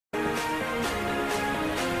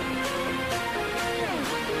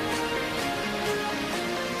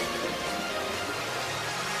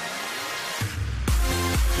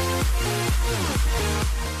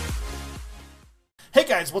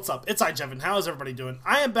guys, what's up? It's iJevin. How is everybody doing?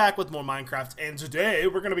 I am back with more Minecraft, and today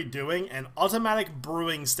we're going to be doing an automatic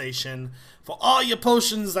brewing station for all your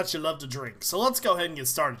potions that you love to drink. So let's go ahead and get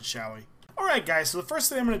started, shall we? Alright guys, so the first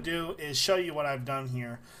thing I'm going to do is show you what I've done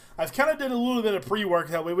here. I've kind of did a little bit of pre-work,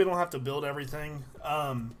 that way we don't have to build everything.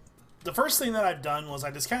 The first thing that I've done was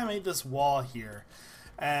I just kind of made this wall here.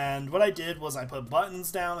 And what I did was I put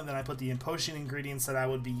buttons down, and then I put the potion ingredients that I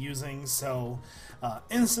would be using. So,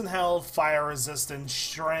 instant health, fire resistance,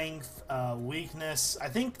 strength, weakness. I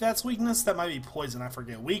think that's weakness. That might be poison. I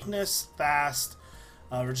forget. Weakness, fast,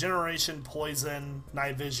 regeneration, poison,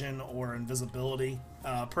 night vision, or invisibility.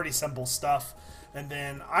 Pretty simple stuff. And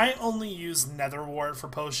then I only use nether wart for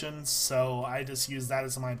potions, so I just use that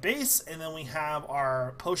as my base. And then we have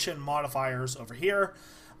our potion modifiers over here.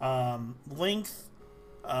 Length.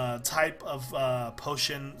 Type of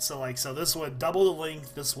potion, so this would double the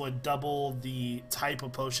length, this would double the type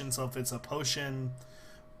of potion. So if it's a potion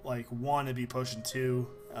like 1, it'd be potion 2.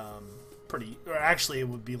 Or actually it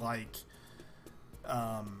would be like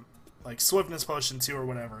swiftness potion 2 or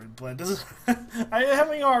whatever, but this is I'm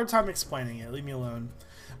having a hard time explaining it, leave me alone.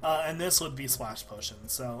 And this would be splash potion.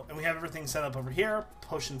 So, and we have everything set up over here,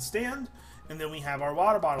 potion stand. And then we have our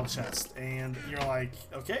water bottle chest, and you're like,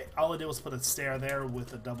 okay, all I did was put a stair there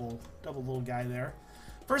with a double little guy there.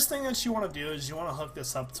 First thing that you want to do is you want to hook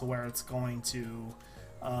this up to where it's going to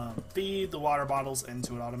feed the water bottles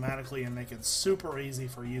into it automatically and make it super easy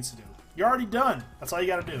for you to do. You're already done. That's all you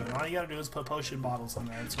got to do. And all you got to do is put potion bottles in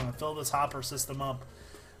there. It's going to fill this hopper system up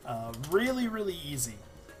really, really easy.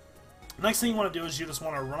 Next thing you want to do is you just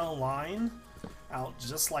want to run a line out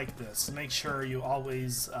just like this. Make sure you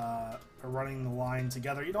always are running the line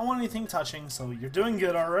together. You don't want anything touching, so you're doing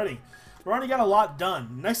good already. We already got a lot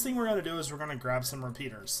done. Next thing we're going to do is we're going to grab some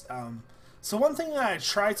repeaters. So one thing that I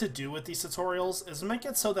try to do with these tutorials is make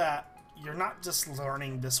it so that you're not just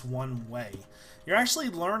learning this one way. You're actually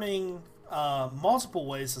learning multiple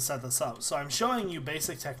ways to set this up. So I'm showing you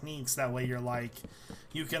basic techniques, that way you're like,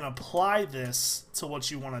 you can apply this to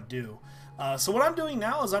what you want to do. So what I'm doing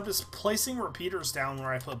now is I'm just placing repeaters down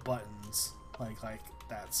where I put buttons, like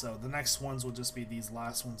that. So the next ones will just be these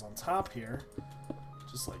last ones on top here,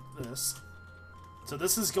 just like this. So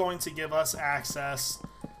this is going to give us access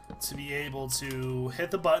to be able to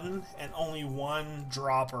hit the button and only one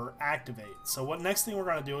dropper activate. So what next thing we're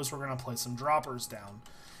going to do is we're going to place some droppers down.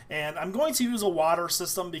 And I'm going to use a water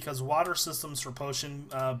system because water systems for potion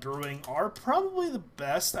brewing are probably the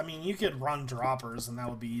best. I mean, you could run droppers and that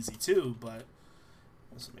would be easy too, but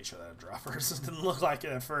let's make sure that droppers didn't look like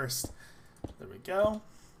it at first. There we go.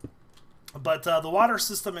 But the water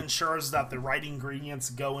system ensures that the right ingredients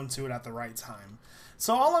go into it at the right time.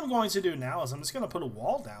 So all I'm going to do now is I'm just going to put a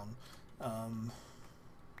wall down. Let me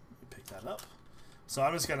pick that up. So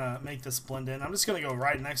I'm just going to make this blend in. I'm just going to go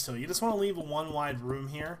right next to it. You just want to leave one wide room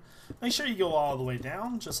here. Make sure you go all the way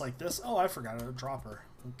down, just like this. Oh, I forgot a dropper.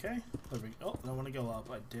 Okay. There we go. Oh, I want to go up.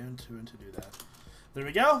 I didn't mean to do that. There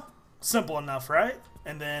we go. Simple enough, right?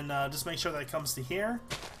 And then just make sure that it comes to here.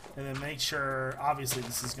 And then make sure, obviously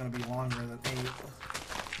this is going to be longer than 8.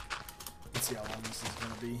 Let's see how long this is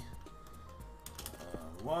going to be.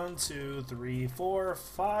 1, 2, 3, 4,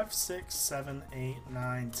 5, 6, 7, 8,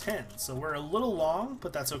 9, 10. So we're a little long,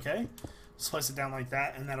 but that's okay. Just place it down like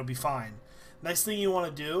that, and that'll be fine. Next thing you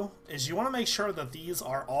want to do is you want to make sure that these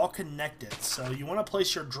are all connected. So you want to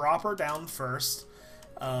place your dropper down first,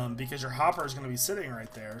 because your hopper is going to be sitting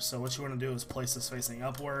right there. So what you want to do is place this facing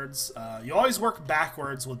upwards. You always work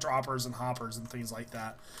backwards with droppers and hoppers and things like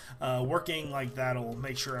that. Working like that will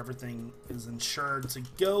make sure everything is ensured to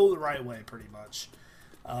go the right way, pretty much.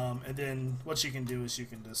 And then what you can do is you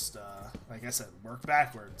can just, like I said, work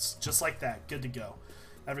backwards, just like that. Good to go.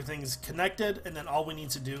 Everything's connected, and then all we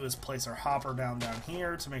need to do is place our hopper down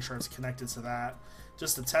here to make sure it's connected to that.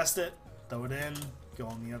 Just to test it, throw it in, go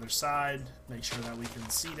on the other side, make sure that we can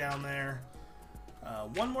see down there.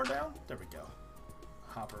 One more down. There we go.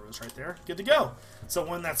 Hopper was right there. Good to go. So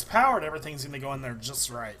when that's powered, everything's going to go in there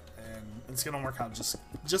just right, and it's going to work out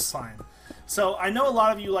just fine. So I know a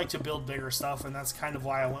lot of you like to build bigger stuff, and that's kind of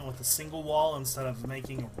why I went with a single wall instead of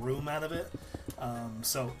making a room out of it.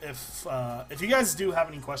 So if you guys do have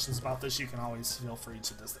any questions about this, you can always feel free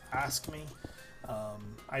to just ask me.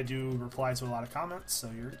 I do reply to a lot of comments, so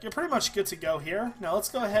you're pretty much good to go here. Now let's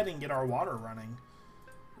go ahead and get our water running.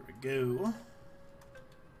 Here we go.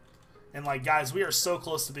 And like, guys, we are so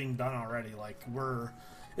close to being done already. Like,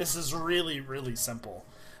 this is really, really simple.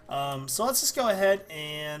 So let's just go ahead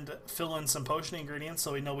and fill in some potion ingredients.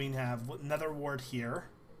 So we know we have nether wart here,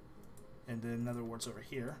 and then nether warts over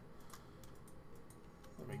here.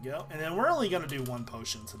 There we go. And then we're only going to do one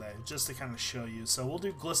potion today, just to kind of show you. So we'll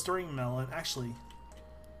do Glistering Melon. Actually,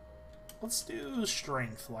 let's do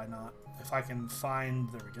Strength. Why not? If I can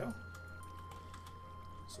find... There we go.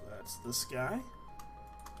 So that's this guy.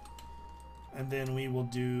 And then we will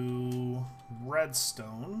do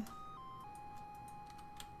Redstone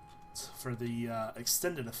for the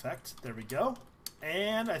extended effect. There we go.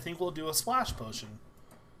 And I think we'll do a Splash Potion.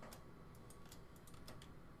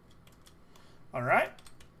 Alright.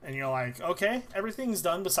 And you're like, okay, everything's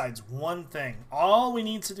done besides one thing. All we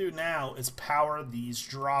need to do now is power these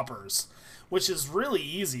droppers, which is really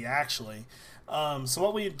easy, actually. So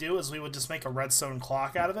what we would do is we would just make a redstone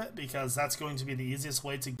clock out of it, because that's going to be the easiest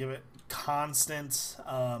way to give it constant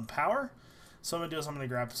power. So what I'm going to do is I'm going to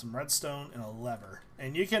grab some redstone and a lever.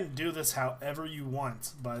 And you can do this however you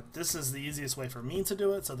want, but this is the easiest way for me to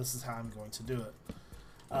do it, so this is how I'm going to do it.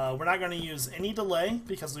 We're not going to use any delay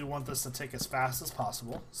because we want this to tick as fast as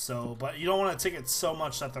possible. So, but you don't want to tick it so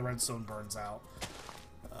much that the redstone burns out.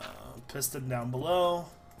 Piston down below,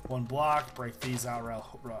 one block, break these out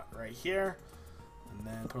right here, and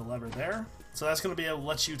then put a lever there. So that's going to be able to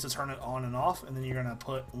let you to turn it on and off, and then you're going to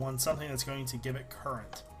put something that's going to give it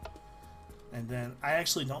current. And then I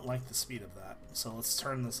actually don't like the speed of that, so let's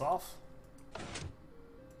turn this off.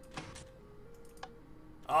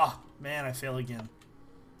 Ah, man, I fail again.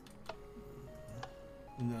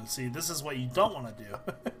 No, see, this is what you don't want to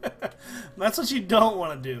do. That's what you don't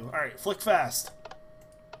want to do. Alright, flick fast.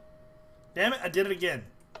 Damn it, I did it again.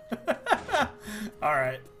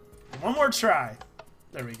 Alright, one more try.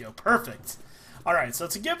 There we go, perfect. Alright, so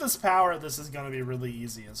to give this power, this is going to be really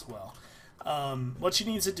easy as well. What you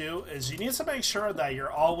need to do is you need to make sure that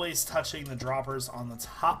you're always touching the droppers on the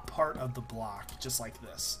top part of the block, just like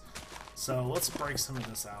this. So let's break some of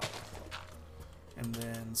this out. And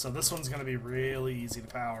then, so this one's going to be really easy to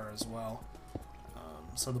power as well.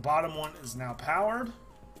 So the bottom one is now powered.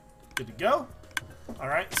 Good to go.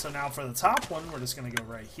 Alright, so now for the top one, we're just going to go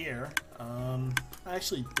right here. I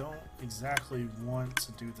actually don't exactly want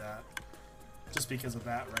to do that, just because of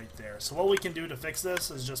that right there. So what we can do to fix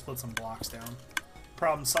this is just put some blocks down.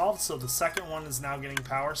 Problem solved. So the second one is now getting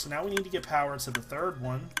power. So now we need to get power to the third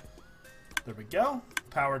one. There we go.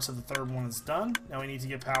 Power to the third one is done. Now we need to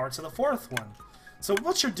get power to the fourth one. So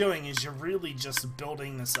what you're doing is you're really just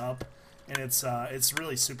building this up, and it's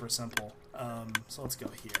really super simple. So let's go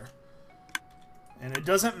here. And it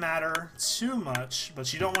doesn't matter too much,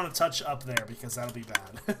 but you don't want to touch up there because that'll be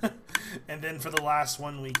bad. And then for the last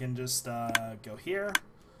one, we can just go here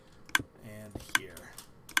and here.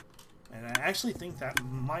 And I actually think that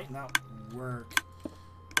might not work.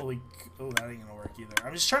 Oh, that ain't gonna work either.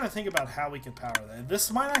 I'm just trying to think about how we can power that.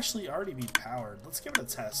 This might actually already be powered. Let's give it a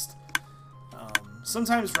test.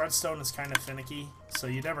 Sometimes redstone is kind of finicky, so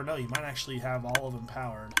you never know. You might actually have all of them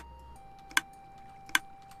powered.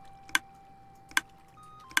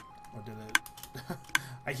 Or did it?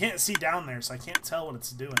 I can't see down there, so I can't tell what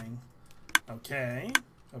it's doing. Okay.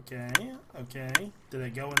 Did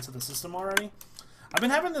it go into the system already? I've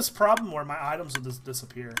been having this problem where my items will just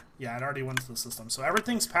disappear. Yeah, it already went into the system. So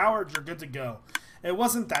everything's powered, you're good to go. It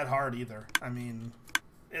wasn't that hard either. I mean,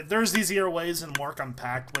 there's easier ways and more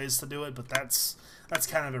compact ways to do it, but that's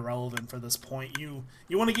kind of irrelevant for this point. You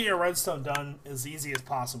want to get your redstone done as easy as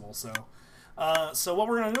possible. So what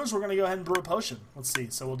we're going to do is we're going to go ahead and brew a potion. Let's see.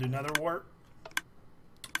 So we'll do nether wart.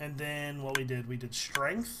 And then what we did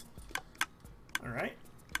strength. Alright.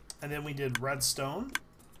 And then we did redstone.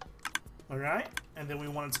 Alright. And then we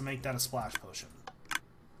wanted to make that a splash potion.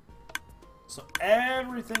 So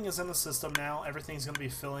everything is in the system now. Everything's going to be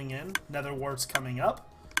filling in. Nether wart's coming up.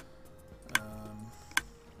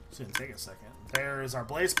 It's going to take a second. There is our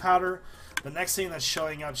blaze powder. The next thing that's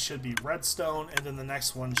showing up should be redstone, and then the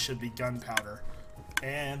next one should be gunpowder.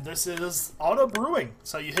 And this is auto brewing.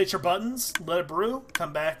 So you hit your buttons, let it brew,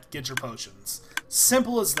 come back, get your potions.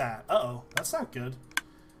 Simple as that. Uh-oh, that's not good.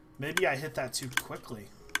 Maybe I hit that too quickly.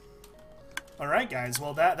 Alright guys,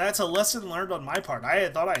 well that's a lesson learned on my part. I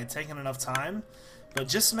thought I had taken enough time, but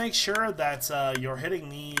just make sure that you're hitting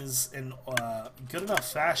these in good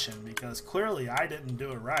enough fashion, because clearly I didn't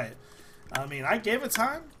do it right. I mean, I gave it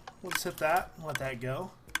time. Let's hit that, let that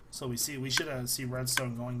go. So we should see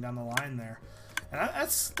redstone going down the line there. And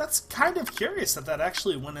that's kind of curious that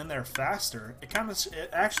actually went in there faster. It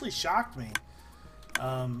actually shocked me.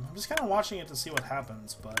 I'm just kind of watching it to see what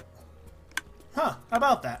happens, but how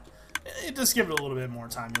about that? Just give it a little bit more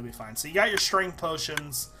time, you'll be fine. So you got your strength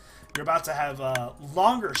potions. You're about to have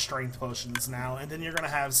longer strength potions now, and then you're going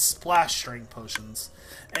to have splash strength potions.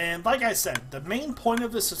 And like I said, the main point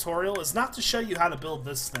of this tutorial is not to show you how to build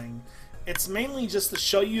this thing. it's mainly just to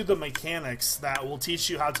show you the mechanics that will teach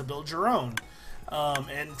you how to build your own.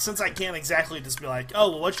 And since I can't exactly just be like,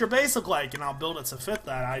 oh, well, what's your base look like? And I'll build it to fit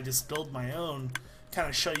that, I just build my own, kind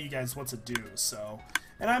of show you guys what to do. So,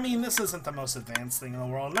 and I mean, this isn't the most advanced thing in the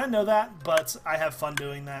world, and I know that, but I have fun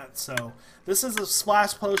doing that. So, this is a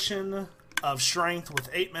splash potion of strength with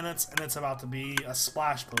 8 minutes, and it's about to be a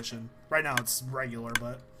splash potion. Right now it's regular,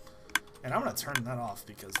 but... And I'm going to turn that off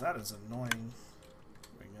because that is annoying.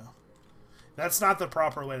 There we go. That's not the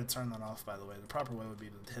proper way to turn that off, by the way. The proper way would be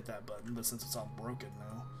to hit that button, but since it's all broken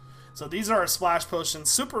now. So these are our splash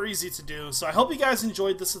potions, super easy to do. So I hope you guys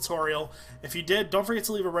enjoyed this tutorial. If you did, don't forget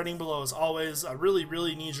to leave a rating below as always. I really,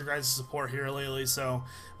 really need your guys' support here lately. So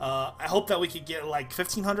I hope that we could get like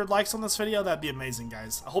 1,500 likes on this video. That'd be amazing,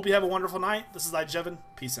 guys. I hope you have a wonderful night. This is iJevin.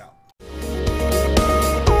 Peace out.